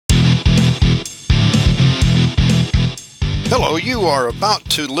Hello, you are about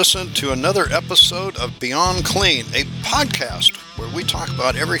to listen to another episode of Beyond Clean, a podcast where we talk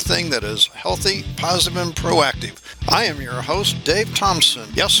about everything that is healthy, positive, and proactive. I am your host, Dave Thompson.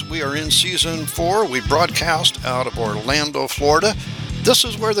 Yes, we are in Season 4. We broadcast out of Orlando, Florida. This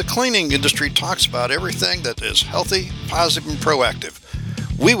is where the cleaning industry talks about everything that is healthy, positive, and proactive.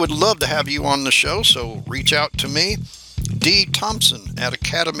 We would love to have you on the show, so reach out to me, D. Thompson at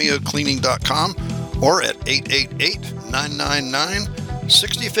academyofcleaning.com or at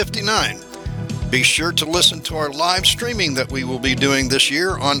 888-999-6059. Be sure to listen to our live streaming that we will be doing this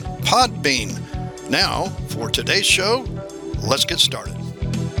year on Podbean. Now, for today's show, let's get started.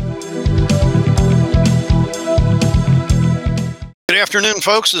 Good afternoon,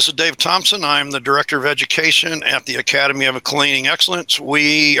 folks. This is Dave Thompson. I'm the Director of Education at the Academy of Cleaning Excellence.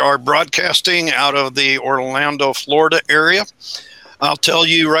 We are broadcasting out of the Orlando, Florida area. I'll tell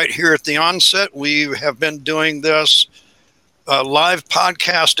you right here at the onset, we have been doing this live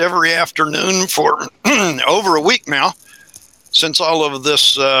podcast every afternoon for over a week now, since all of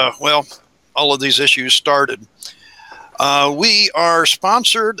this, all of these issues started. We are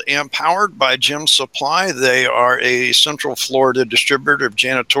sponsored and powered by Gem Supply. They are a Central Florida distributor of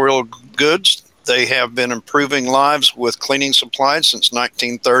janitorial goods. They have been improving lives with cleaning supplies since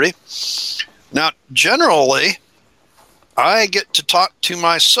 1930. Now, generally, I get to talk to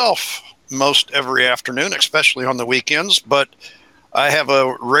myself most every afternoon, especially on the weekends, but I have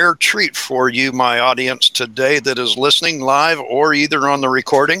a rare treat for you, my audience, today that is listening live or either on the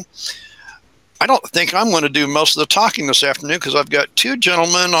recording. I don't think I'm going to do most of the talking this afternoon because I've got two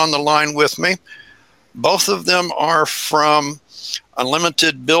gentlemen on the line with me. Both of them are from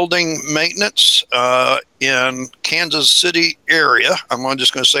Unlimited Building Maintenance in Kansas City area. I'm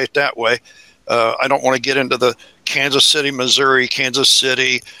just going to say it that way. I don't want to get into the Kansas City, Missouri, Kansas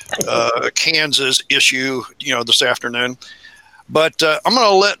City, Kansas issue, this afternoon. But I'm going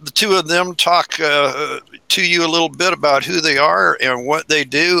to let the two of them talk to you a little bit about who they are and what they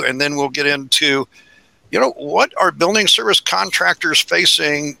do, and then we'll get into, what are building service contractors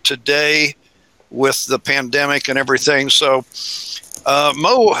facing today with the pandemic and everything. So,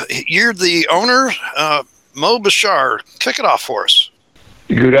 Mo, you're the owner. Mo Bashar, kick it off for us.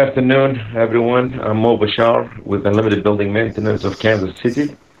 Good afternoon, everyone. I'm Mo Bashar with Unlimited Building Maintenance of Kansas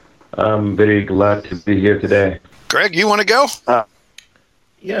City. I'm very glad to be here today. Greg, you want to go?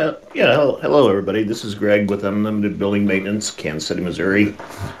 Yeah. Hello, everybody. This is Greg with Unlimited Building Maintenance, Kansas City, Missouri,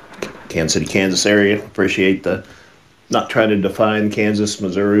 Kansas City, Kansas area. Appreciate the not trying to define Kansas,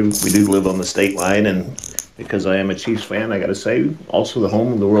 Missouri. We do live on the state line, and because I am a Chiefs fan, I got to say, also the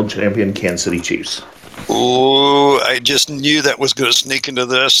home of the world champion Kansas City Chiefs. Oh, I just knew that was going to sneak into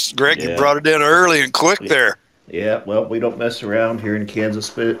this. Greg, You brought it in early and quick there. Yeah, well, we don't mess around here in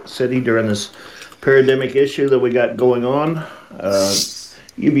Kansas City during this pandemic issue that we got going on.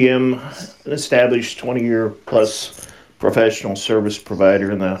 UBM, an established 20-year plus professional service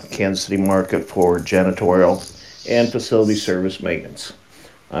provider in the Kansas City market for janitorial and facility service maintenance.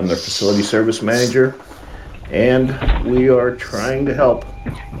 I'm their facility service manager, and we are trying to help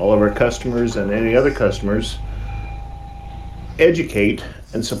all of our customers and any other customers educate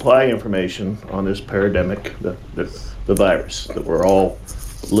and supply information on this pandemic, the virus that we're all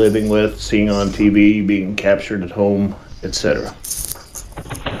living with, seeing on TV, being captured at home, etc.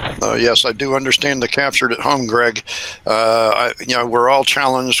 Yes, I do understand the captured at home, Greg. We're all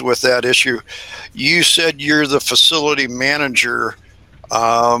challenged with that issue. You said you're the facility manager.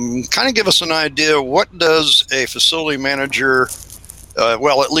 Kind of give us an idea, what does a facility manager,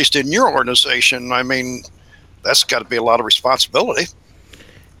 at least in your organization, I mean, that's got to be a lot of responsibility.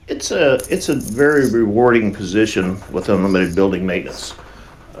 It's a very rewarding position with Unlimited Building Maintenance.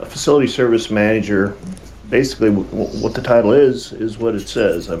 A facility service manager, basically what the title is what it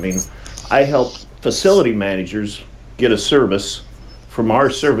says. I mean, I help facility managers get a service from our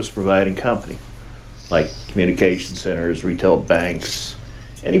service providing company, like communication centers, retail banks,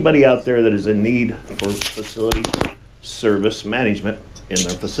 anybody out there that is in need for facility service management in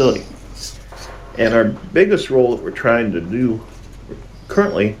their facility. And our biggest role that we're trying to do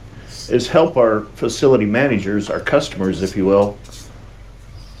currently is help our facility managers, our customers, if you will,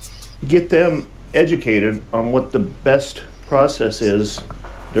 get them educated on what the best process is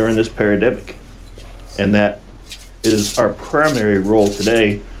during this pandemic. And that is our primary role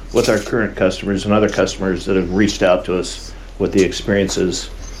today with our current customers and other customers that have reached out to us with the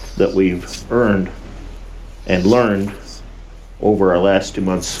experiences that we've earned and learned over our last 2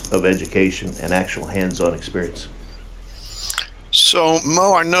 months of education and actual hands-on experience. So,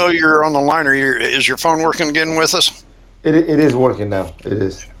 Mo, I know you're on the line. Is your phone working again with us? It is working now. It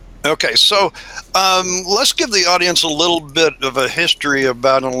is. Okay, so let's give the audience a little bit of a history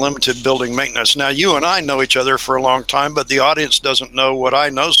about unlimited building maintenance. Now, you and I know each other for a long time, but the audience doesn't know what I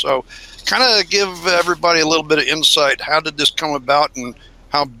know. So kind of give everybody a little bit of insight. How did this come about, and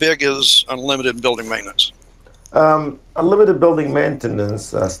how big is unlimited building maintenance? Unlimited building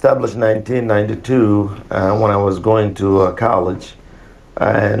maintenance established 1992 when I was going to college.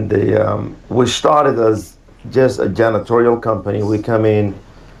 And we started as just a janitorial company. We come in,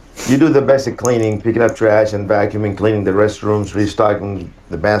 you do the basic cleaning, picking up trash and vacuuming, cleaning the restrooms, restocking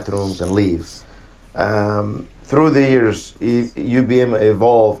the bathrooms, and leave. Through the years, UBM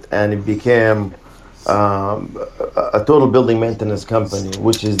evolved and it became a total building maintenance company,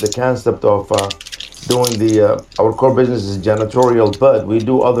 which is the concept of doing our core business is janitorial, but we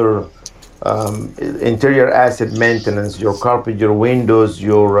do other interior asset maintenance, your carpet, your windows,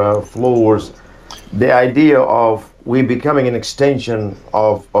 your floors. The idea of we becoming an extension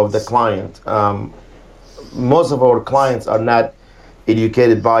of the client. Most of our clients are not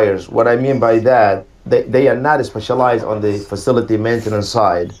educated buyers. What I mean by that, they are not specialized on the facility maintenance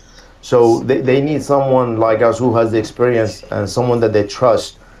side. So they need someone like us who has the experience and someone that they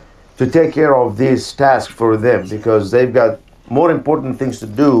trust to take care of this task for them because they've got more important things to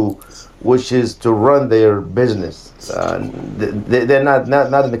do, which is to run their business. They're not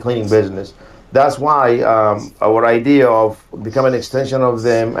in the cleaning business. That's why our idea of becoming an extension of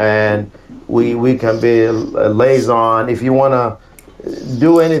them, and we can be a liaison. If you want to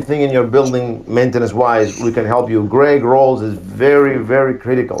do anything in your building maintenance wise, we can help you. Greg Rolls is very, very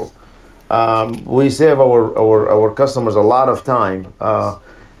critical. We save our customers a lot of time.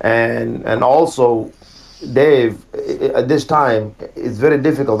 And also, Dave, at this time, it's very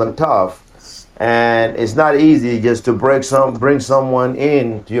difficult and tough. And it's not easy just to bring someone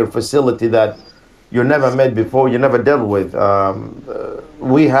in to your facility that you never met before, you never dealt with.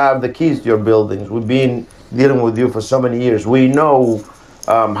 We have the keys to your buildings. We've been dealing with you for so many years. We know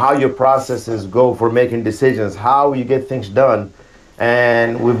how your processes go for making decisions, how you get things done.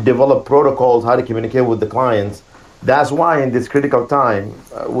 And we've developed protocols, how to communicate with the clients. That's why in this critical time,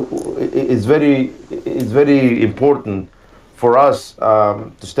 it's very important for us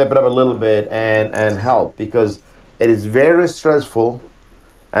to step it up a little bit and help because it is very stressful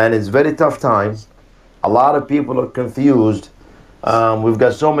and it's very tough time. A lot of people are confused. We've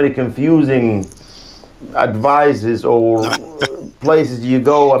got so many confusing advices or places you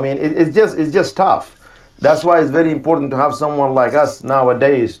go. I mean, it's just tough. That's why it's very important to have someone like us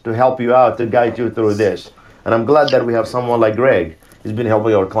nowadays to help you out, to guide you through this. And I'm glad that we have someone like Greg who's been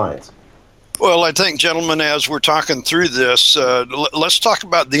helping our clients. Well, I think, gentlemen, as we're talking through this, let's talk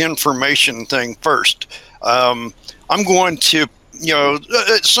about the information thing first. I'm going to,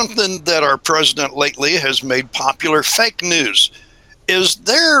 it's something that our president lately has made popular, fake news. Is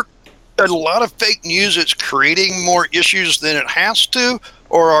there a lot of fake news that's creating more issues than it has to,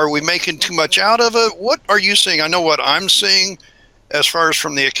 or are we making too much out of it? What are you seeing? I know what I'm seeing as far as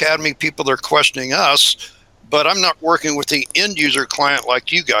from the Academy, people are questioning us, but I'm not working with the end user client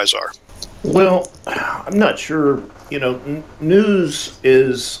like you guys are. Well, I'm not sure. News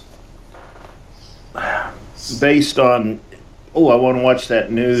is based on, I want to watch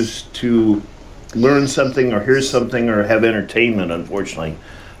that news to learn something or hear something or have entertainment, unfortunately.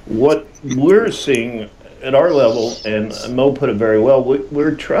 What we're seeing at our level, and Mo put it very well,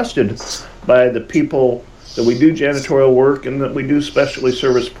 we're trusted by the people that we do janitorial work and that we do specialty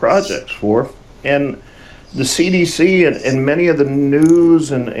service projects for. And the CDC and many of the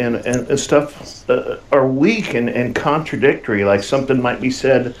news and stuff are weak and contradictory. Like something might be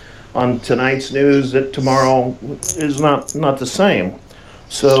said on tonight's news that tomorrow is not the same.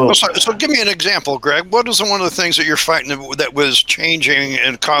 So give me an example, Greg. What is one of the things that you're fighting that was changing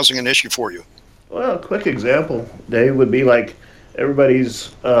and causing an issue for you? Well, a quick example, Dave, would be like everybody's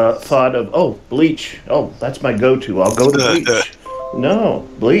thought of, bleach. Oh, that's my go-to. I'll go to bleach. No,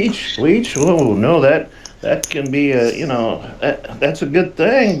 bleach. Oh, no, that can be that's a good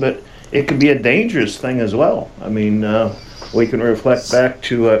thing, but it can be a dangerous thing as well. I mean, we can reflect back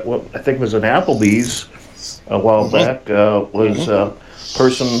to what I think was an Applebee's a while back. Was a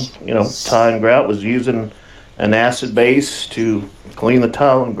person, tile and grout, was using an acid base to clean the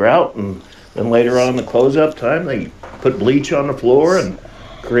tile and grout, and then later on in the close-up time, they put bleach on the floor and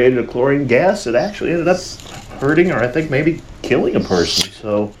created a chlorine gas that actually ended up hurting, or I think maybe killing a person.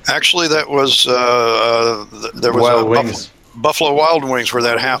 So actually, that was there was Buffalo Wild Wings where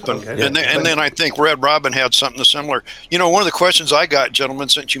that happened, okay. and then I think Red Robin had something similar. One of the questions I got, gentlemen,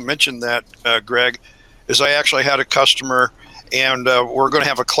 since you mentioned that, Greg, is I actually had a customer, and we're going to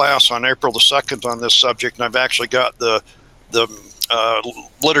have a class on April the 2nd on this subject, and I've actually got the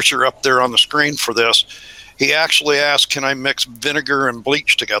literature up there on the screen for this. He actually asked, can I mix vinegar and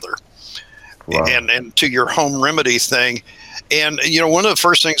bleach together? Wow. And to your home remedy thing. And, one of the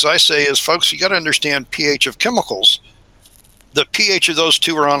first things I say is, folks, you got to understand pH of chemicals. The pH of those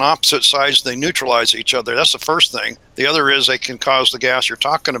two are on opposite sides. They neutralize each other. That's the first thing. The other is they can cause the gas you're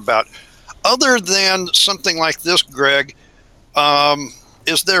talking about. Other than something like this, Greg,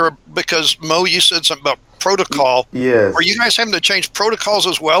 is there, because Mo, you said something about protocol. Yes. Are you guys having to change protocols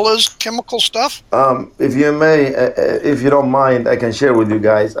as well as chemical stuff? If you may, if you don't mind, I can share with you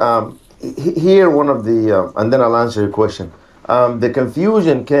guys. Here, one of the, and then I'll answer your question. The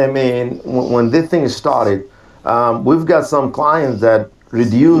confusion came in when this thing started. We've got some clients that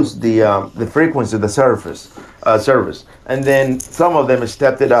reduced the frequency of the service, and then some of them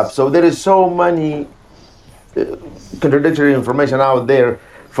stepped it up. So there is so many contradictory information out there.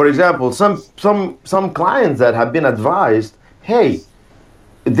 For example, some clients that have been advised, hey,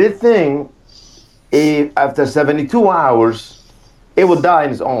 this thing, after 72 hours, it will die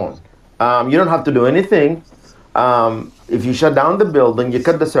on its own. You don't have to do anything. If you shut down the building, you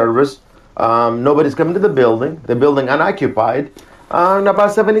cut the service, nobody's coming to the building unoccupied. In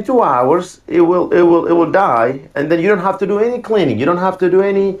about 72 hours, it will die, and then you don't have to do any cleaning. You don't have to do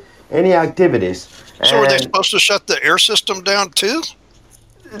any activities. So are they supposed to shut the air system down too?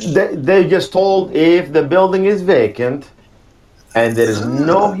 They just told if the building is vacant and there is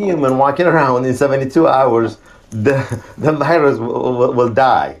no human walking around in 72 hours, the virus will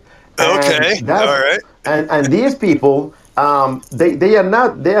die. Okay, all right. And these people, they are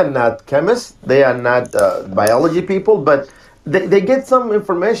not chemists, they are not biology people, but they get some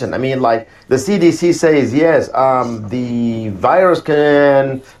information. I mean, like the CDC says, yes, the virus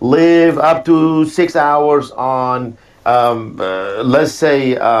can live up to 6 hours on, let's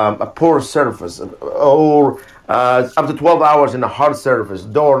say, a porous surface, or up to 12 hours in a hard surface,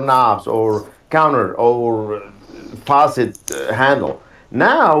 doorknobs or counter or faucet handle.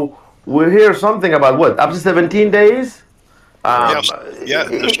 Now, we hear something about what, up to 17 days? Yes. Yeah,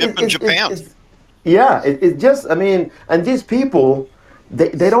 the ship in Japan. It's just, I mean, and these people,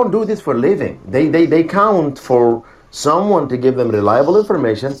 they don't do this for a living. They count for someone to give them reliable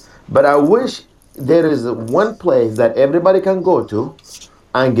information, but I wish there is one place that everybody can go to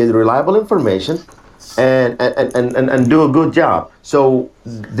and get reliable information and do a good job. So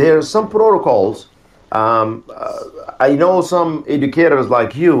there's some protocols. I know some educators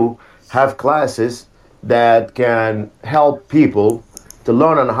like you have classes that can help people to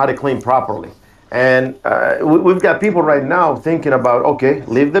learn on how to clean properly. And we've got people right now thinking about, okay,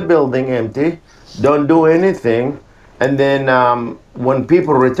 leave the building empty, don't do anything, and then when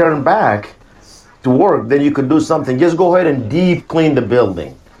people return back to work, then you could do something. Just go ahead and deep clean the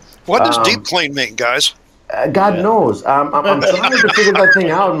building. What does deep clean mean, guys? God knows. I'm trying to figure that thing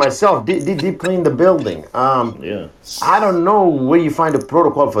out myself. Deep clean the building. I don't know where you find a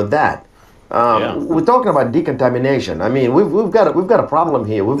protocol for that. We're talking about decontamination. I mean, we've got a problem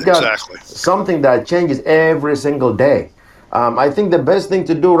here. We've got something that changes every single day. I think the best thing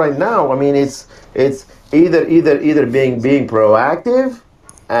to do right now, I mean, it's either being proactive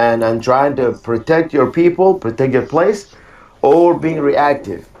and trying to protect your people, protect your place, or being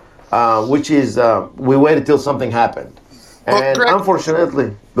reactive, which is we waited till something happened. And Greg,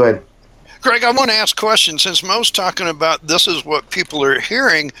 unfortunately, go ahead. Greg, I want to ask a question. Since Mo's talking about this is what people are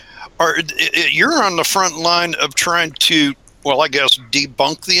hearing, you're on the front line of trying to, well, I guess,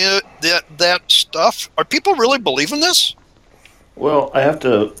 debunk that stuff. Are people really believing this? Well, I have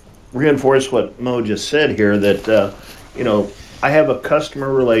to reinforce what Mo just said here, that, I have a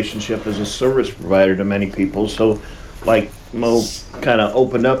customer relationship as a service provider to many people. So like Mo kind of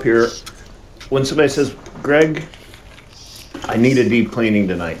opened up here, when somebody says, Greg, I need a deep cleaning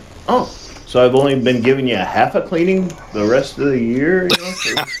tonight. Oh, so I've only been giving you a half a cleaning the rest of the year?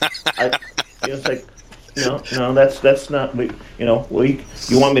 It's like, no, that's not, you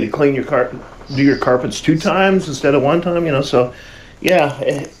want me to clean your do your carpets 2 times instead of 1 time, so yeah,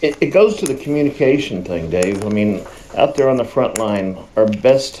 it goes to the communication thing, Dave. I mean, out there on the front line, our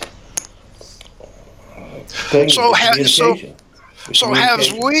best thing is communication.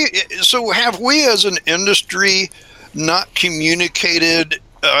 Have we as an industry not communicated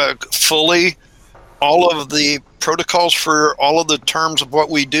fully all of the protocols for all of the terms of what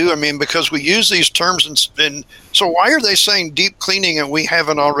we do? I mean, because we use these terms, and so why are they saying deep cleaning and we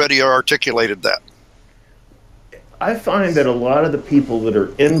haven't already articulated that? I find that a lot of the people that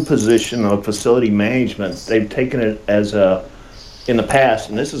are in position of facility management, they've taken it as in the past,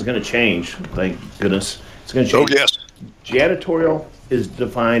 and this is going to change, thank goodness. It's going to change. Oh, yes. Janitorial is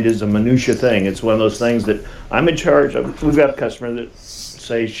defined as a minutia thing. It's one of those things that I'm in charge of. We've got a customer that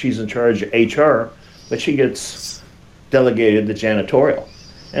say she's in charge of HR, but she gets delegated the janitorial.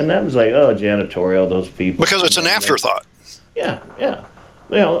 And that was like, oh, janitorial, those people. Because it's an afterthought. Yeah, yeah.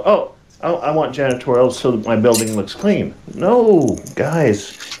 You know, oh, I want janitorial so that my building looks clean. No,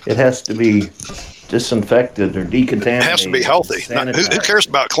 guys, it has to be disinfected or decontaminated. It has to be healthy. Who cares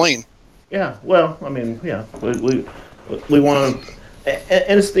about clean? Yeah, well, I mean, yeah, we want to,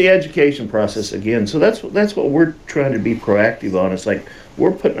 and it's the education process again. So that's what we're trying to be proactive on. It's like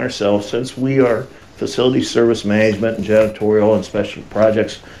we're putting ourselves, since we are facility service management and janitorial and special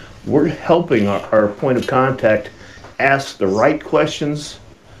projects, we're helping our point of contact ask the right questions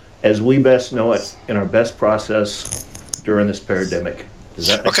as we best know it in our best process during this pandemic. Does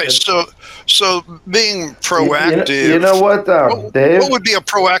that make sense? So being proactive. You know what, Dave? What would be a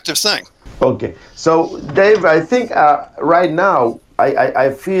proactive thing? Okay, so Dave, I think right now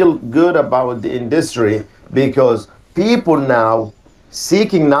I feel good about the industry because people now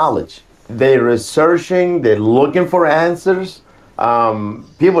seeking knowledge. They're researching, they're looking for answers.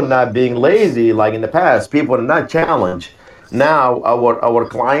 People not being lazy like in the past. People are not challenged. Now our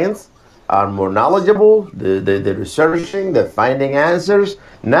clients are more knowledgeable. They're researching, they're finding answers.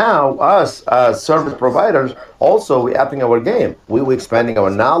 Now us as service providers also we upping our game. We expanding our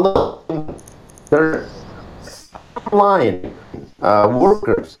knowledge. They're frontline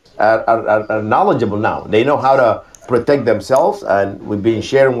workers are knowledgeable now. They know how to protect themselves, and we've been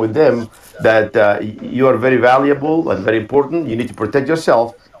sharing with them that you are very valuable and very important. You need to protect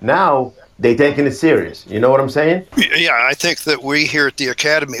yourself. Now they taking it serious. You know what I'm saying? Yeah, I think that we here at the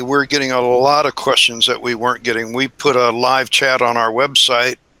Academy, we're getting a lot of questions that we weren't getting. We put a live chat on our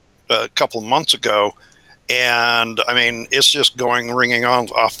website a couple of months ago, and I mean, it's just ringing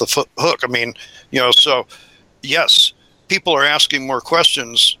off the hook. I mean, so yes, people are asking more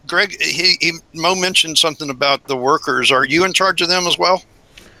questions. Greg, Mo mentioned something about the workers. Are you in charge of them as well?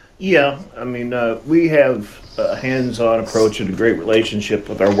 Yeah, I mean, we have a hands-on approach and a great relationship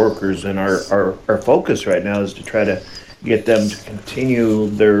with our workers, and our focus right now is to try to get them to continue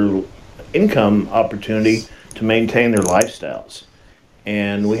their income opportunity to maintain their lifestyles.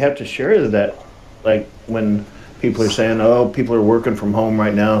 And we have to share that, like when people are saying, oh, people are working from home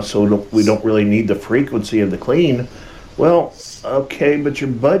right now, so we don't really need the frequency of the clean. Well, okay, but your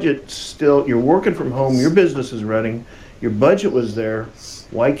budget still, you're working from home, your business is running, your budget was there.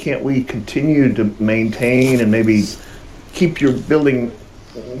 Why can't we continue to maintain and maybe keep your building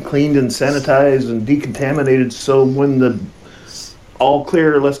cleaned and sanitized and decontaminated so when the all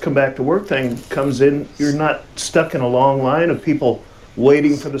clear, let's come back to work thing comes in, you're not stuck in a long line of people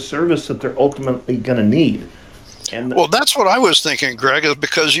waiting for the service that they're ultimately going to need. And well, that's what I was thinking, Greg,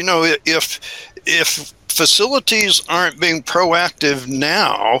 because if facilities aren't being proactive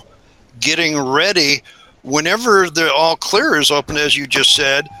now, getting ready, whenever the all clear is open, as you just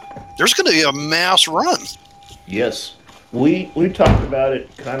said, there's going to be a mass run. Yes, we talked about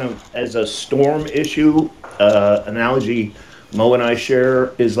it kind of as a storm issue. Analogy Mo and I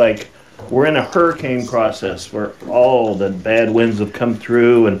share is like we're in a hurricane process where all the bad winds have come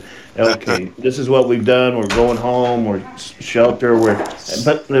through and okay, this is what we've done. We're going home. We're shelter.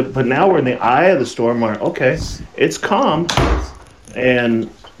 But now we're in the eye of the storm. Where okay, it's calm, and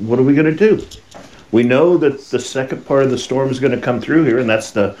what are we going to do? We know that the second part of the storm is going to come through here, and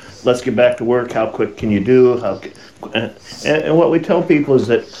that's the let's get back to work. How quick can you do? And what we tell people is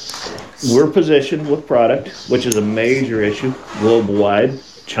that we're positioned with product, which is a major issue global wide.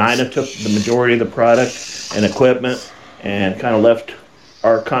 China took the majority of the product and equipment and kind of left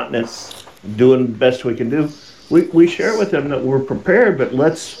our continent doing the best we can do. We share with them that we're prepared, but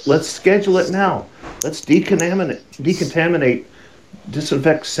let's schedule it now. Let's decontaminate,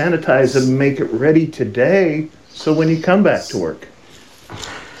 disinfect, sanitize, and make it ready today so when you come back to work.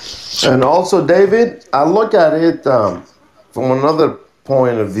 And also, David, I look at it from another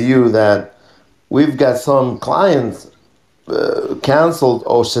point of view that we've got some clients canceled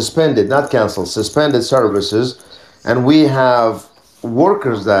or suspended, not canceled, suspended services, and we have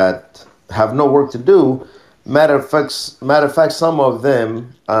workers that have no work to do. Matter of fact, some of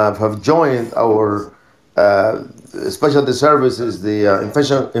them have joined our specialty services, the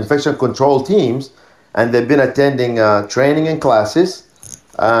infection control teams, and they've been attending training and classes,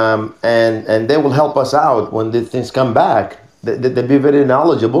 and they will help us out when the things come back. They'll be very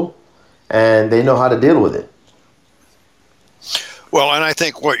knowledgeable, and they know how to deal with it. Well, and I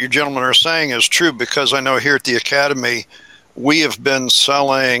think what you gentlemen are saying is true, because I know here at the Academy, we have been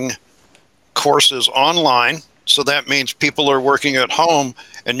selling courses online, So that means people are working at home,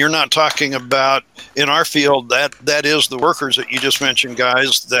 and you're not talking about in our field that is the workers that you just mentioned,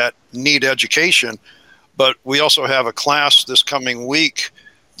 guys, that need education. But we also have a class this coming week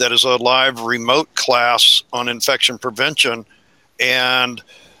that is a live remote class on infection prevention. And,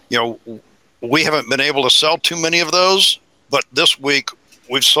 we haven't been able to sell too many of those, but this week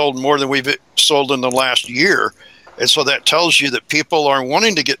we've sold more than we've sold in the last year. And so that tells you that people are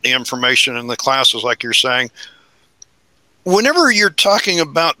wanting to get the information in the classes, like you're saying. Whenever you're talking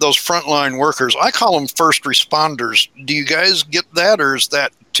about those frontline workers, I call them first responders. Do you guys get that, or is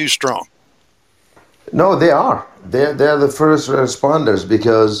that too strong? No, they are. They're the first responders,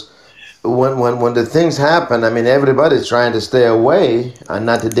 because when the things happen, I mean, everybody's trying to stay away and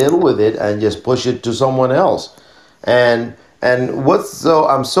not to deal with it and just push it to someone else. And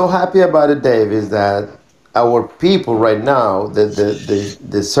I'm so happy about it, Dave, is that our people right now, the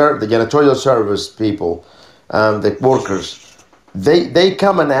janitorial service people, the workers, they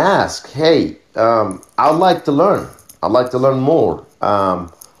come and ask, hey, I'd like to learn. I'd like to learn more.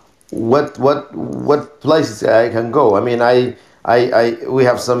 What places I can go? I mean, we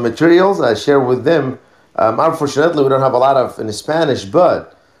have some materials I share with them. Unfortunately, we don't have a lot of in Spanish,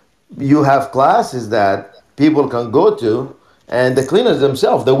 but you have classes that people can go to, and the cleaners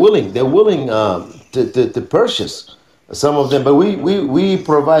themselves, they're willing to purchase some of them. But we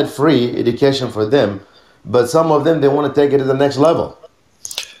provide free education for them, but some of them, they want to take it to the next level.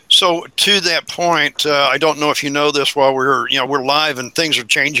 So to that point, I don't know if you know this, while we're live and things are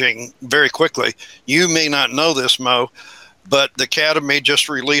changing very quickly. You may not know this, Mo, but the Academy just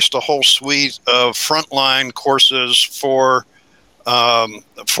released a whole suite of frontline courses for the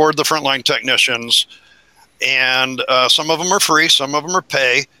frontline technicians, and some of them are free, some of them are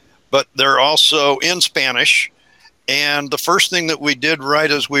pay, but they're also in Spanish. And the first thing that we did right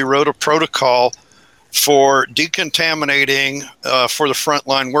is we wrote a protocol for decontaminating for the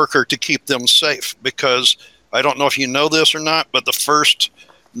frontline worker to keep them safe, because I don't know if you know this or not, but the first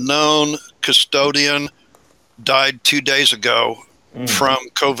known custodian died 2 days ago from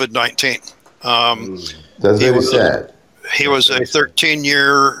COVID-19. That's very sad. He was a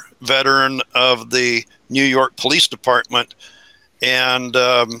 13-year veteran of the New York Police Department. And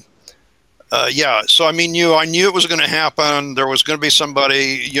so I mean, I knew it was going to happen. There was going to be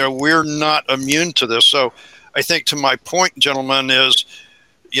somebody, we're not immune to this. So I think, to my point, gentlemen, is,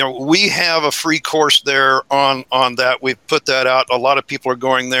 we have a free course there on that. We've put that out. A lot of people are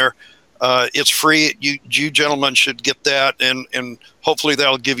going there. It's free. You gentlemen should get that, and hopefully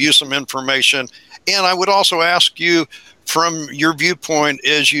that'll give you some information. And I would also ask you, from your viewpoint,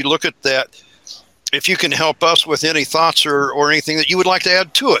 as you look at that, if you can help us with any thoughts or anything that you would like to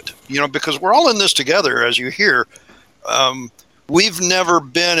add to it, because we're all in this together, as you hear. We've never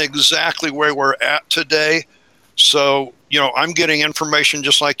been exactly where we're at today. So, I'm getting information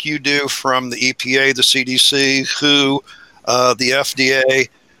just like you do from the EPA, the CDC, WHO, the FDA,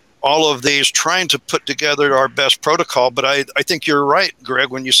 all of these, trying to put together our best protocol. But I think you're right, Greg,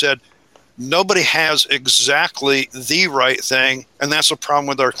 when you said nobody has exactly the right thing. And that's the problem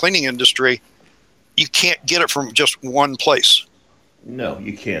with our cleaning industry. You can't get it from just one place. No,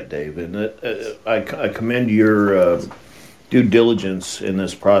 you can't, Dave. And I commend your due diligence in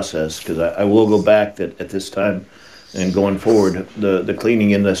this process, because I will go back that at this time and going forward, the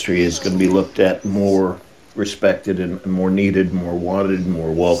cleaning industry is going to be looked at more respected and more needed, more wanted,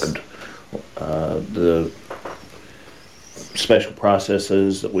 more welcomed. The special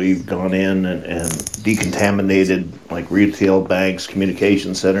processes that we've gone in and decontaminated, like retail banks,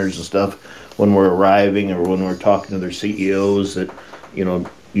 communication centers and stuff, when we're arriving or when we're talking to their CEOs that,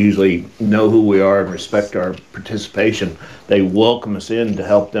 usually know who we are and respect our participation, they welcome us in to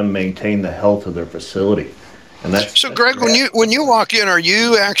help them maintain the health of their facility. And that's Greg, when you walk in, are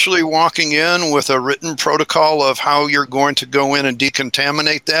you actually walking in with a written protocol of how you're going to go in and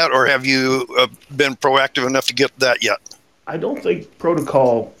decontaminate that, or have you been proactive enough to get that yet? I don't think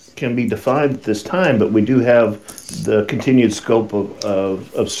protocol can be defined at this time, but we do have the continued scope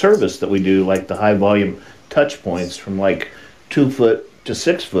of service that we do, like the high volume touch points from like 2 foot to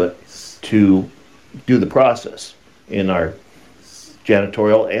 6 foot to do the process in our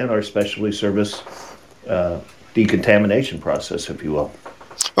janitorial and our specialty service decontamination process, if you will.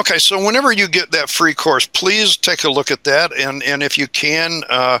 Okay, so whenever you get that free course, please take a look at that, and if you can,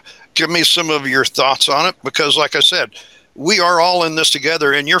 give me some of your thoughts on it, because like I said, we are all in this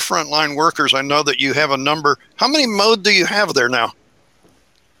together, and your frontline workers, I know that you have a number. How many mode do you have there now?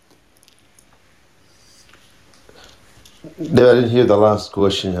 I didn't hear the last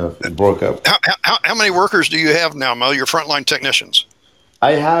question. It broke up. How many workers do you have now, Mo, your frontline technicians?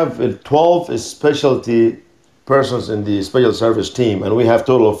 I have 12 specialty persons in the special service team, and we have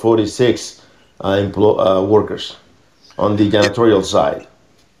total of 46 workers on the janitorial side.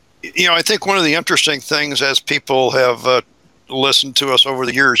 I think one of the interesting things, as people have listened to us over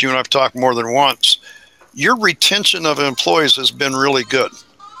the years, you and I've talked more than once, your retention of employees has been really good.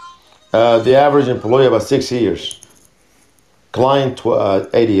 The average employee about 6 years. Client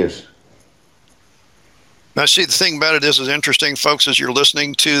 8 years. Now, see, the thing about it is interesting, folks, as you're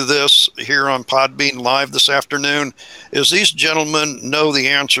listening to this here on Podbean Live this afternoon, is these gentlemen know the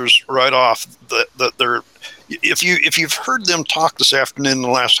answers right off. That they're, if you've heard them talk this afternoon in the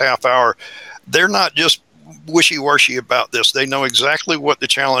last half hour, they're not just wishy-washy about this. They know exactly what the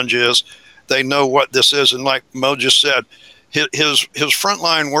challenge is. They know what this is, and like Mo just said, his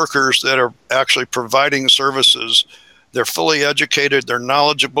frontline workers that are actually providing services, they're fully educated, they're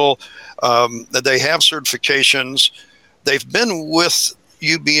knowledgeable, they have certifications, they've been with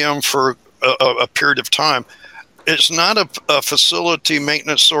UBM for a period of time. It's not a facility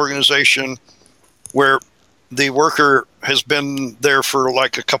maintenance organization where the worker has been there for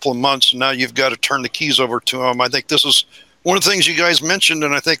like a couple of months and now you've got to turn the keys over to them. I think this is one of the things you guys mentioned,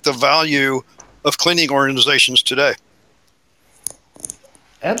 and I think the value of cleaning organizations today.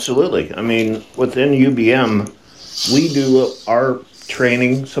 Absolutely. I mean, within UBM, we do our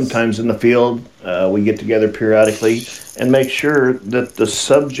training sometimes in the field. We get together periodically and make sure that the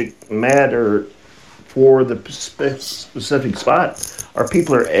subject matter for the specific spot, our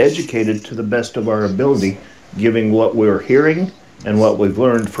people are educated to the best of our ability, giving what we're hearing and what we've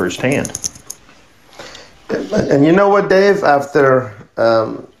learned firsthand. And you know what, Dave? After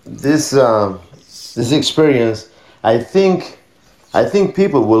this experience, I think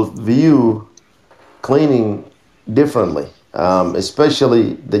people will view cleaning differently,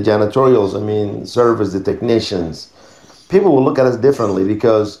 especially the janitorials. I mean, service, the technicians. People will look at us differently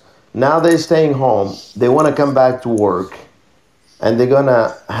because now they're staying home. They want to come back to work, and they're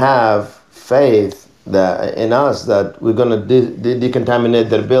gonna have faith that in us that we're gonna decontaminate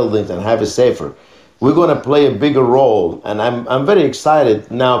their buildings and have it safer. We're gonna play a bigger role, and I'm very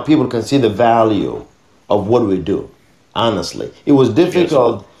excited now. People can see the value of what we do. Honestly, it was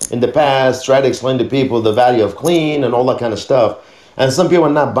difficult in the past, try to explain to people the value of clean and all that kind of stuff. And some people are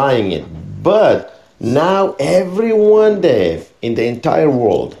not buying it. But now everyone, Dave, in the entire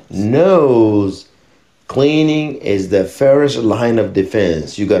world knows cleaning is the first line of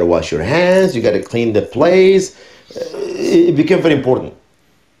defense. You got to wash your hands. You got to clean the place. It became very important.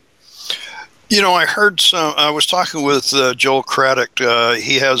 I was talking with Joel Craddock.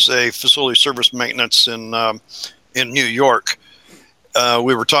 He has a facility service maintenance in New York.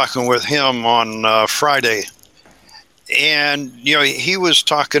 We were talking with him on Friday, and he was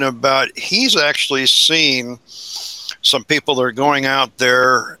talking about he's actually seen some people that are going out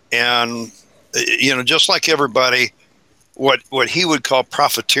there and just like everybody, what he would call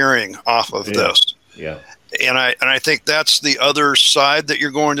profiteering off of this. Yeah. And I think that's the other side that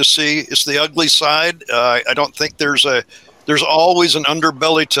you're going to see. It's the ugly side. I don't think there's always an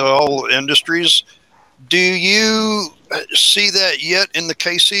underbelly to all industries. Do you see that yet in the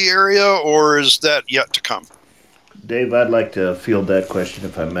KC area, or is that yet to come? Dave, I'd like to field that question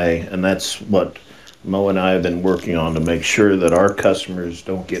if I may, and that's what Mo and I have been working on to make sure that our customers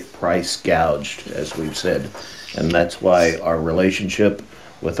don't get price gouged, as we've said. And that's why our relationship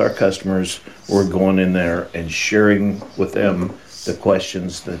with our customers, we're going in there and sharing with them the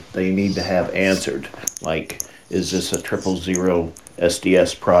questions that they need to have answered. Like, is this a 000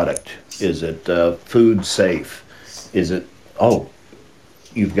 SDS product? Is it food safe? Is it,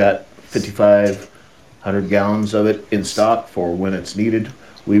 you've got 5,500 gallons of it in stock for when it's needed.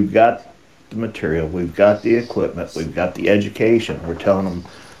 We've got the material, we've got the equipment, we've got the education. We're telling them,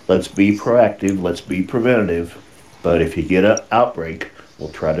 let's be proactive, let's be preventative, but if you get an outbreak, we'll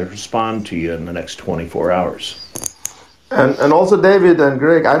try to respond to you in the next 24 hours. And also, David and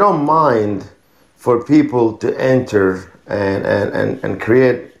Greg, I don't mind for people to enter and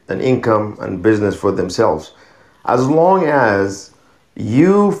create an income and business for themselves, as long as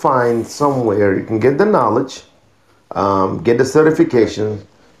you find somewhere you can get the knowledge, get the certification,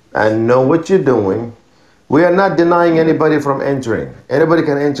 and know what you're doing. We are not denying anybody from entering. Anybody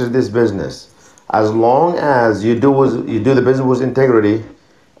can enter this business, as long as you do the business with integrity,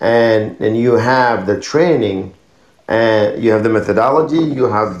 and you have the training, and you have the methodology, you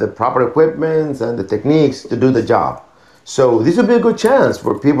have the proper equipment and the techniques to do the job. So this would be a good chance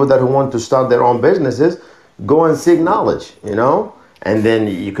for people that who want to start their own businesses. Go and seek knowledge, and then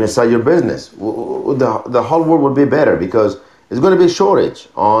you can start your business. The whole world will be better because there's going to be a shortage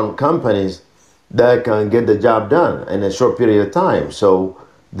on companies that can get the job done in a short period of time. So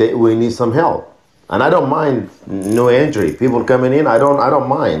we need some help. And I don't mind new entry people coming in. I don't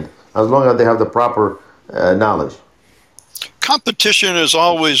mind as long as they have the proper knowledge. Competition is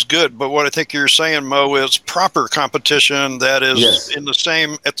always good, but what I think you're saying, Mo, is proper competition that is Yes.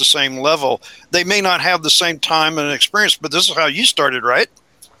 at the same level. They may not have the same time and experience, but this is how you started, right?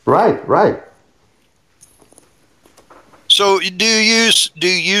 Right. So do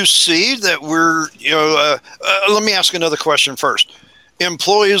you see that we're let me ask another question first.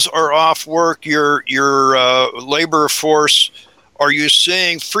 Employees are off work. Your labor force. Are you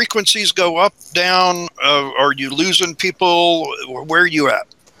seeing frequencies go up, down? Are you losing people? Where are you at?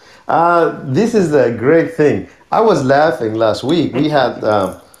 This is a great thing. I was laughing last week. We had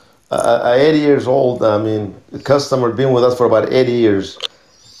a 80 years old, customer been with us for about 80 years,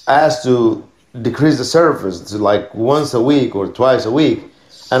 asked to decrease the service to like once a week or twice a week.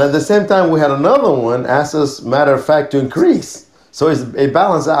 And at the same time, we had another one ask us, matter of fact, to increase. So it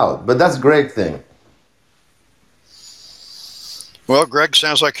balanced out, but that's a great thing. Well, Greg,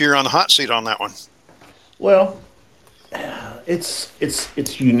 sounds like you're on the hot seat on that one. Well, it's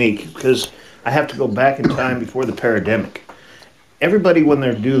unique because I have to go back in time before the pandemic. Everybody, when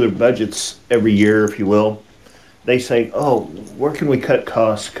they do their budgets every year, if you will, they say, "Oh, where can we cut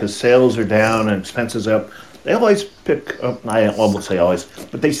costs because sales are down and expenses up?" They always pick up. I won't say always,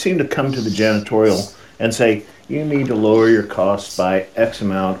 but they seem to come to the janitorial and say, "You need to lower your costs by X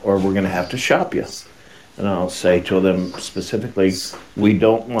amount, or we're going to have to shop you." And I'll say to them specifically, "We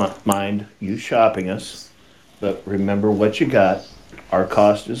don't mind you shopping us, but remember what you got. Our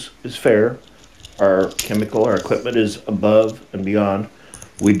cost is fair. Our equipment is above and beyond.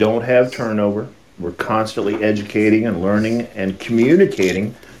 We don't have turnover. We're constantly educating and learning and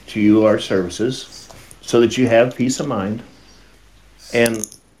communicating to you our services so that you have peace of mind." And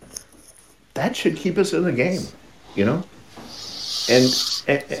that should keep us in the game, you know?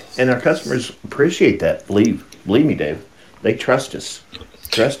 And our customers appreciate that. Believe me, Dave. They trust us.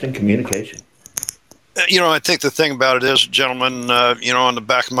 Trust and communication. I think the thing about it is, gentlemen, on the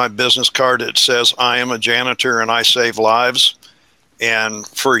back of my business card, it says, "I am a janitor and I save lives." And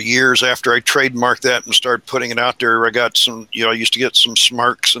for years after I trademarked that and started putting it out there, I got some, I used to get some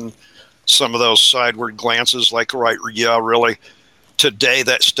smirks and some of those sideward glances like, right, yeah, really. Today,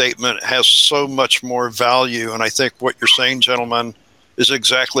 that statement has so much more value. And I think what you're saying, gentlemen, is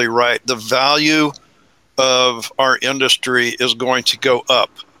exactly right. The value of our industry is going to go up.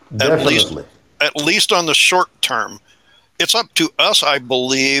 Definitely. At least on the short term. It's up to us, I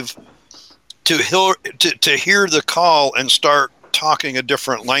believe, to hear the call and start talking a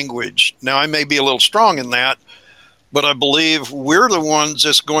different language. Now, I may be a little strong in that, but I believe we're the ones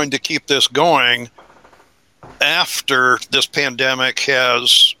that's going to keep this going after this pandemic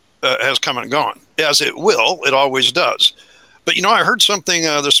has come and gone, as it will. It always does. But, I heard something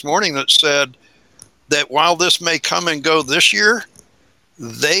this morning that said that while this may come and go this year,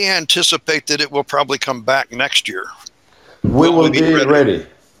 they anticipate that it will probably come back next year. We will be ready.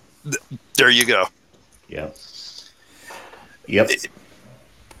 There you go. Yeah. Yep.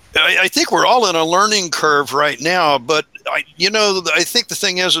 I think we're all in a learning curve right now, but I think the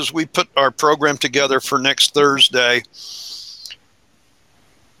thing is we put our program together for next Thursday.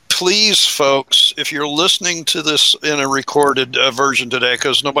 Please, folks, if you're listening to this in a recorded version today,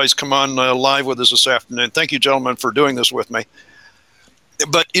 because nobody's come on live with us this afternoon. Thank you, gentlemen, for doing this with me.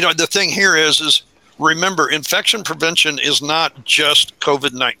 But, the thing here is remember, infection prevention is not just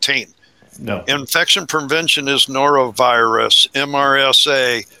COVID-19. No. Infection prevention is norovirus,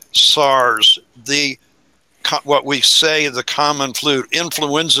 MRSA, SARS, what we say the common flu,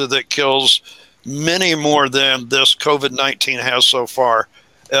 influenza that kills many more than this COVID-19 has so far.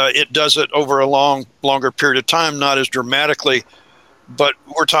 It does it over a longer period of time, not as dramatically, but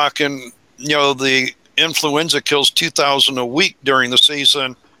we're talking, the influenza kills 2,000 a week during the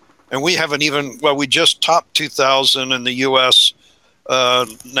season, and we haven't even, we just topped 2,000 in the U.S.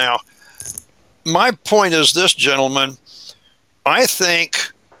 Now. My point is this, gentlemen. I think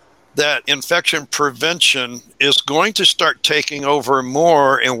that infection prevention is going to start taking over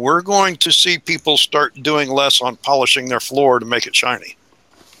more, and we're going to see people start doing less on polishing their floor to make it shiny.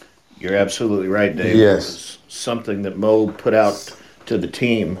 You're absolutely right, Dave. Yes. It was something that Mo put out to the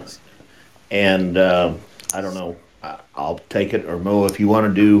team, and I don't know. I'll take it, or Mo, if you want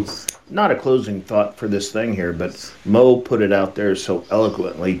to do not a closing thought for this thing here, but Mo put it out there so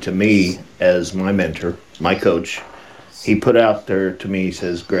eloquently to me as my mentor, my coach. He put out there to me, he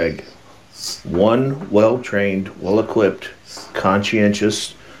says, "Greg, one well-trained, well-equipped,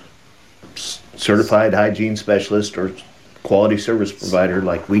 conscientious, certified hygiene specialist or quality service provider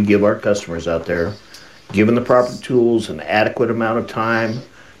like we give our customers out there, given the proper tools and adequate amount of time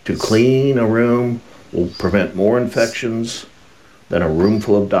To clean a room will prevent more infections than a room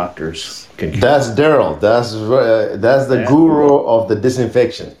full of doctors can cure. That's Daryl. That's the guru of the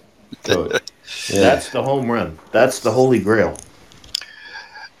disinfection. Good. Yeah. That's the home run. That's the holy grail.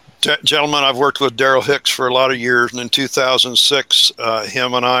 Gentlemen, I've worked with Daryl Hicks for a lot of years, and in 2006,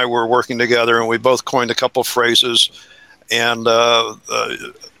 him and I were working together, and we both coined a couple phrases, and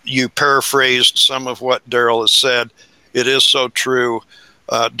you paraphrased some of what Daryl has said. It is so true.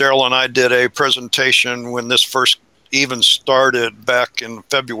 Daryl and I did a presentation when this first even started back in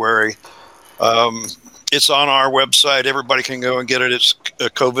February. It's on our website. Everybody can go and get it. It's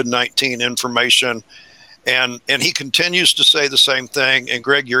COVID-19 information. And he continues to say the same thing. And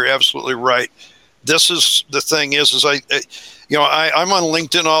Greg, you're absolutely right. This is the thing is I'm on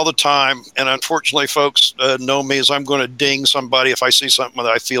LinkedIn all the time. And unfortunately, folks know me as I'm going to ding somebody if I see something that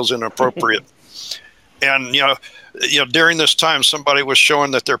I feel is inappropriate. And, during this time, somebody was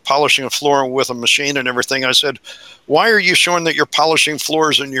showing that they're polishing a floor with a machine and everything. I said, why are you showing that you're polishing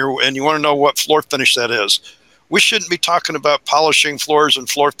floors and you want to know what floor finish that is? We shouldn't be talking about polishing floors and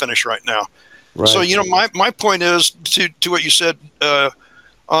floor finish right now. Right. So, my point is to what you said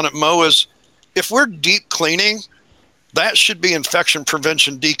on it, Mo, is if we're deep cleaning, that should be infection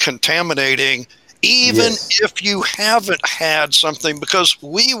prevention, decontaminating, even if you haven't had something, because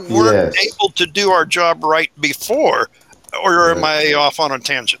we weren't able to do our job right before. Or am I off on a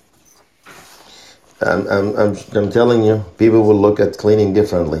tangent? I'm telling you, people will look at cleaning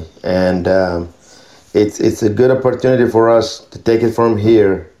differently, and it's a good opportunity for us to take it from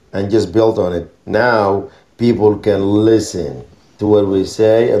here and just build on it. Now people can listen to what we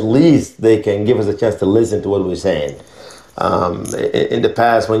say. At least they can give us a chance to listen to what we're saying. In the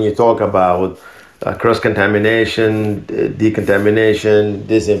past, when you talk about cross-contamination, decontamination,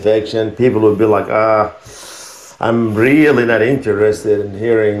 disinfection, people would be like, I'm really not interested in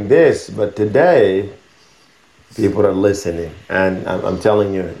hearing this. But today, people are listening. And I'm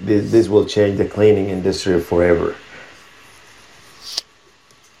telling you, this will change the cleaning industry forever.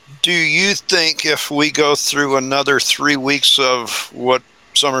 Do you think if we go through another 3 weeks of what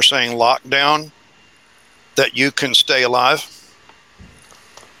some are saying lockdown, that you can stay alive?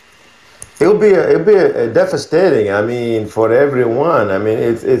 It'll be a devastating. I mean, for everyone. I mean,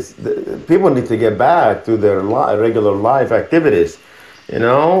 it's people need to get back to their regular life activities.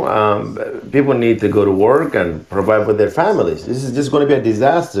 People need to go to work and provide for their families. This is just going to be a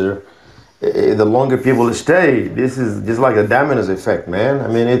disaster. The longer people stay, this is just like a dominoes effect, man. I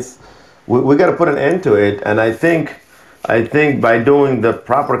mean, we got to put an end to it. And I think by doing the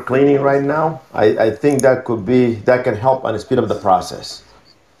proper cleaning right now, I think that can help and speed up the process.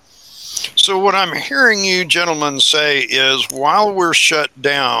 So what I'm hearing you gentlemen say is, while we're shut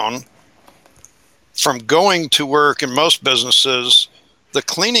down from going to work in most businesses, the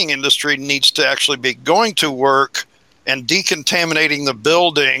cleaning industry needs to actually be going to work and decontaminating the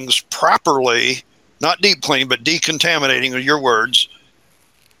buildings properly, not deep clean, but decontaminating, are your words,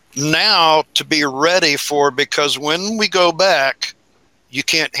 now to be ready for, because when we go back, you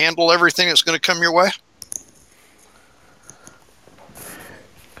can't handle everything that's going to come your way?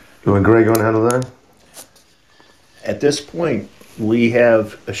 Greg, you want to handle that? At this point, we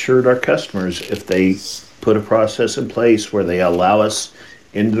have assured our customers, if they put a process in place where they allow us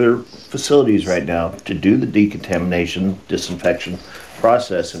into their facilities right now to do the decontamination, disinfection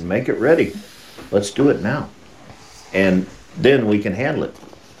process and make it ready, let's do it now. And then we can handle it.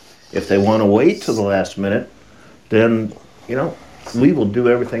 If they want to wait till the last minute, then, we will do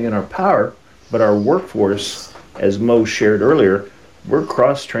everything in our power, but our workforce, as Mo shared earlier, we're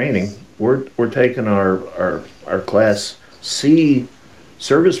cross-training. We're taking our Class C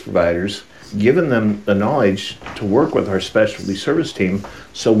service providers, giving them the knowledge to work with our specialty service team,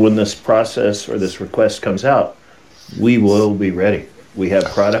 so when this process or this request comes out, we will be ready. We have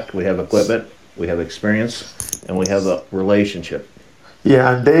product, we have equipment, we have experience, and we have a relationship.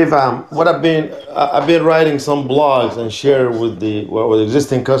 Yeah, Dave. What I've been writing some blogs and share with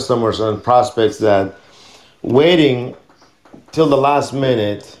existing customers and prospects that waiting till the last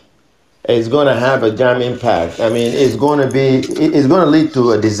minute is going to have a damn impact. I mean, it's going to lead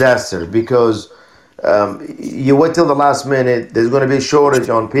to a disaster, because you wait till the last minute. There's going to be a shortage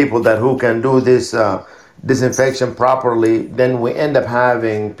on people who can do this disinfection properly. Then we end up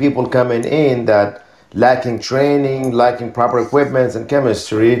having people coming in that lacking training, lacking proper equipment and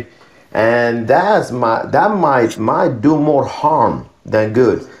chemistry, and that might do more harm than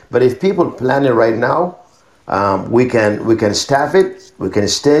good. But if people plan it right now, we can staff it, we can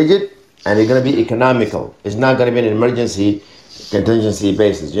stage it, and it's going to be economical. It's not going to be an emergency contingency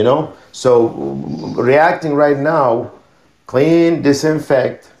basis, So reacting right now clean,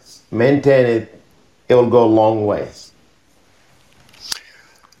 disinfect, maintain it, it will go a long way.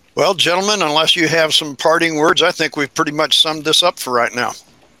 Well, gentlemen, unless you have some parting words, I think we've pretty much summed this up for right now.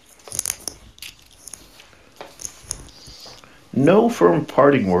 No firm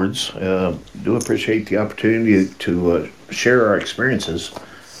parting words. Do appreciate the opportunity to share our experiences.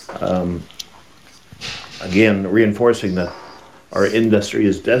 Again, reinforcing that our industry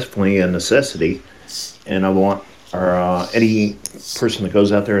is definitely a necessity, and I want any person that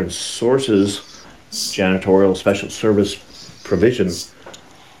goes out there and sources janitorial special service provision,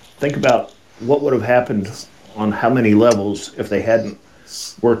 think about what would have happened on how many levels if they hadn't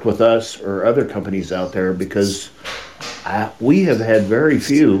worked with us or other companies out there, because we have had very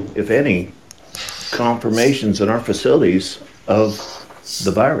few, if any, confirmations in our facilities of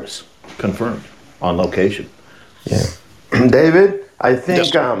the virus confirmed on location. Yeah. David, I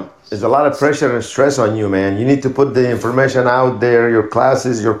think there's a lot of pressure and stress on you, man. You need to put the information out there, your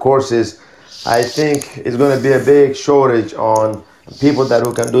classes, your courses. I think it's going to be a big shortage on people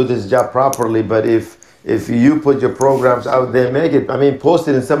who can do this job properly. But if you put your programs out there, post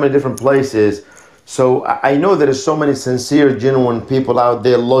it in so many different places. So I know there is so many sincere, genuine people out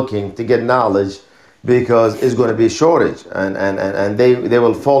there looking to get knowledge, because it's going to be a shortage, and they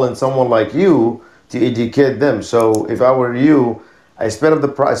will fall in someone like you to educate them. So if I were you, I speed up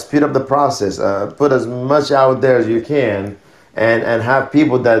the process, put as much out there as you can, and have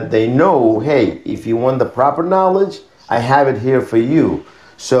people that they know, hey, if you want the proper knowledge, I have it here for you.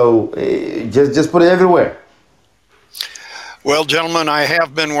 So just put it everywhere. Well, gentlemen, I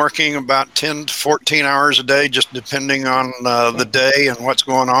have been working about 10 to 14 hours a day, just depending on the day and what's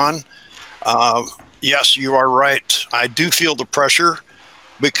going on. Yes, you are right. I do feel the pressure,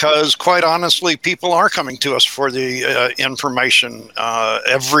 because quite honestly, people are coming to us for the information.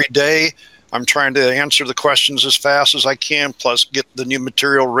 Every day, I'm trying to answer the questions as fast as I can, plus get the new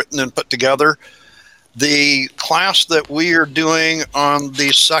material written and put together. The class that we are doing on the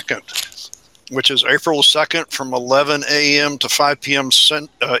 2nd, which is April 2nd from 11 a.m. to 5 p.m.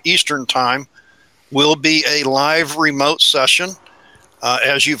 Eastern time, will be a live remote session.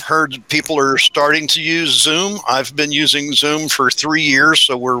 As you've heard, people are starting to use Zoom. I've been using Zoom for 3 years,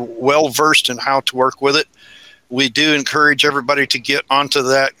 so we're well versed in how to work with it. We do encourage everybody to get onto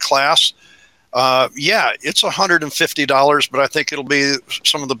that class. Yeah, it's $150, but I think it'll be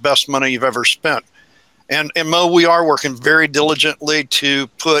some of the best money you've ever spent. And Mo, we are working very diligently to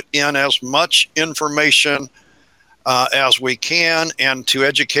put in as much information as we can, and to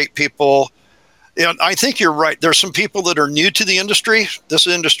educate people. And I think you're right. There's some people that are new to the industry. This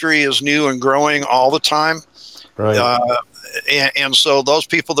industry is new and growing all the time. Right. And so those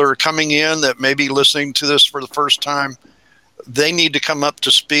people that are coming in that may be listening to this for the first time, they need to come up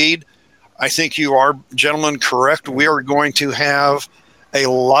to speed. I think you are, gentlemen, correct. We are going to have a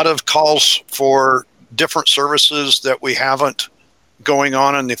lot of calls for different services that we haven't going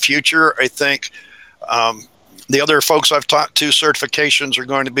on in the future. I think the other folks I've talked to, certifications are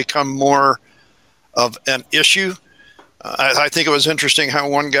going to become more of an issue. I think it was interesting how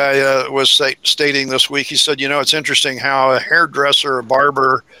one guy was stating this week. He said, it's interesting how a hairdresser, a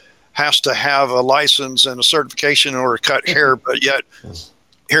barber has to have a license and a certification in order to cut hair, but yet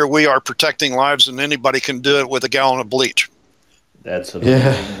here we are protecting lives, and anybody can do it with a gallon of bleach. That's an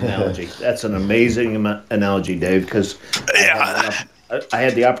amazing analogy. That's an amazing analogy, Dave, because I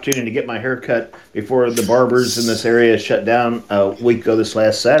had the opportunity to get my hair cut before the barbers in this area shut down a week ago this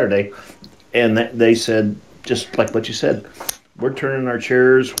last Saturday. And they said, just like what you said, we're turning our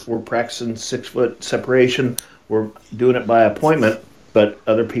chairs, we're practicing 6-foot separation, we're doing it by appointment, but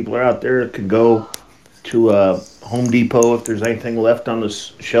other people are out there that could go to Home Depot if there's anything left on the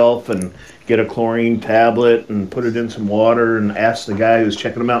shelf and get a chlorine tablet and put it in some water and ask the guy who's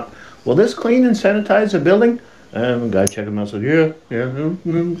checking them out, will this clean and sanitize the building? And the guy checking them out said, yeah,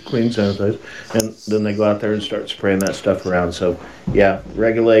 clean, sanitize. And then they go out there and start spraying that stuff around. So, yeah,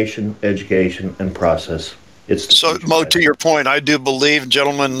 regulation, education, and process. So, Mo, to your point, I do believe,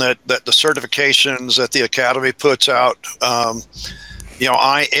 gentlemen, that the certifications that the Academy puts out,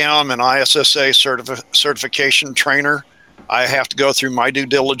 I am an ISSA certification trainer. I have to go through my due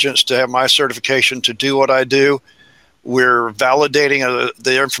diligence to have my certification to do what I do. We're validating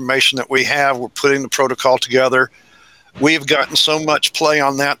the information that we have. We're putting the protocol together. We've gotten so much play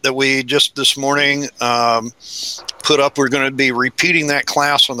on that we just this morning put up. We're going to be repeating that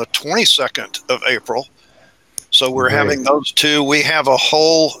class on the 22nd of April. So we're having those two. We have a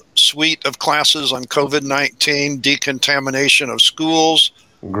whole suite of classes on COVID-19, decontamination of schools,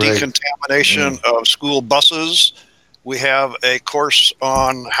 decontamination of school buses. We have a course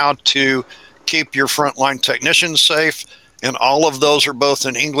on how to keep your frontline technicians safe. and all of those are both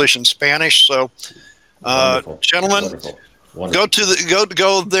in English and Spanish. So, gentlemen, Wonderful.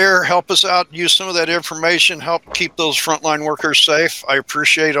 go there, help us out, use some of that information, help keep those frontline workers safe. I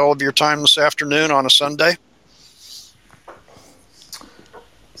appreciate all of your time this afternoon on a Sunday.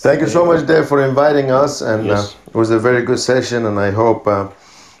 Thank you so much, Dave, for inviting us, and Yes. it was a very good session, and I hope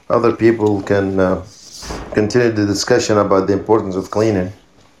other people can continue the discussion about the importance of cleaning.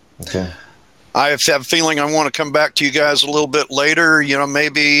 Okay. I have a feeling I want to come back to you guys a little bit later,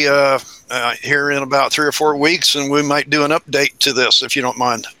 maybe here in about 3 or 4 weeks, and we might do an update to this, if you don't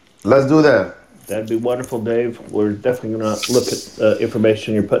mind. Let's do that. That'd be wonderful, Dave. We're definitely going to look at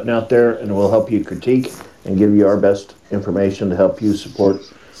information you're putting out there, and we'll help you critique and give you our best information to help you support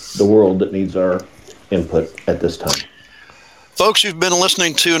the world that needs our input at this time. Folks, you've been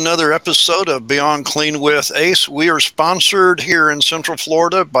listening to another episode of Beyond Clean with ACE. We are sponsored here in Central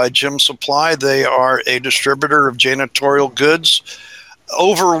Florida by Gem Supply. They are a distributor of janitorial goods.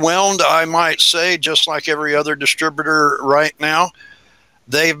 Overwhelmed, I might say, just like every other distributor right now.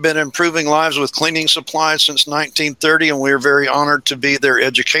 They've been improving lives with cleaning supplies since 1930, and we are very honored to be their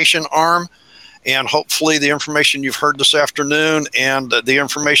education arm. And hopefully the information you've heard this afternoon and the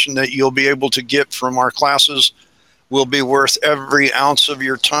information that you'll be able to get from our classes will be worth every ounce of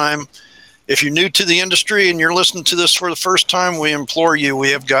your time. If you're new to the industry and you're listening to this for the first time, we implore you,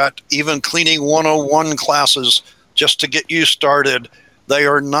 we have got even Cleaning 101 classes just to get you started. They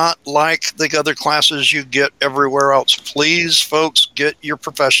are not like the other classes you get everywhere else. Please, folks, get your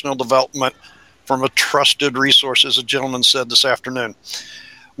professional development from a trusted resource, as a gentleman said this afternoon.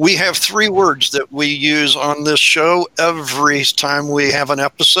 We have 3 words that we use on this show every time we have an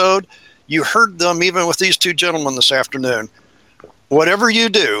episode. You heard them even with these 2 gentlemen this afternoon. Whatever you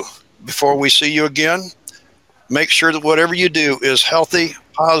do, before we see you again, make sure that whatever you do is healthy,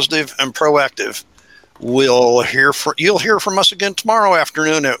 positive, and proactive. You'll hear from us again tomorrow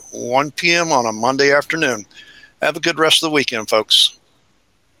afternoon at 1 p.m. on a Monday afternoon. Have a good rest of the weekend, folks.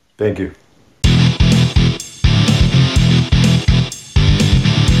 Thank you.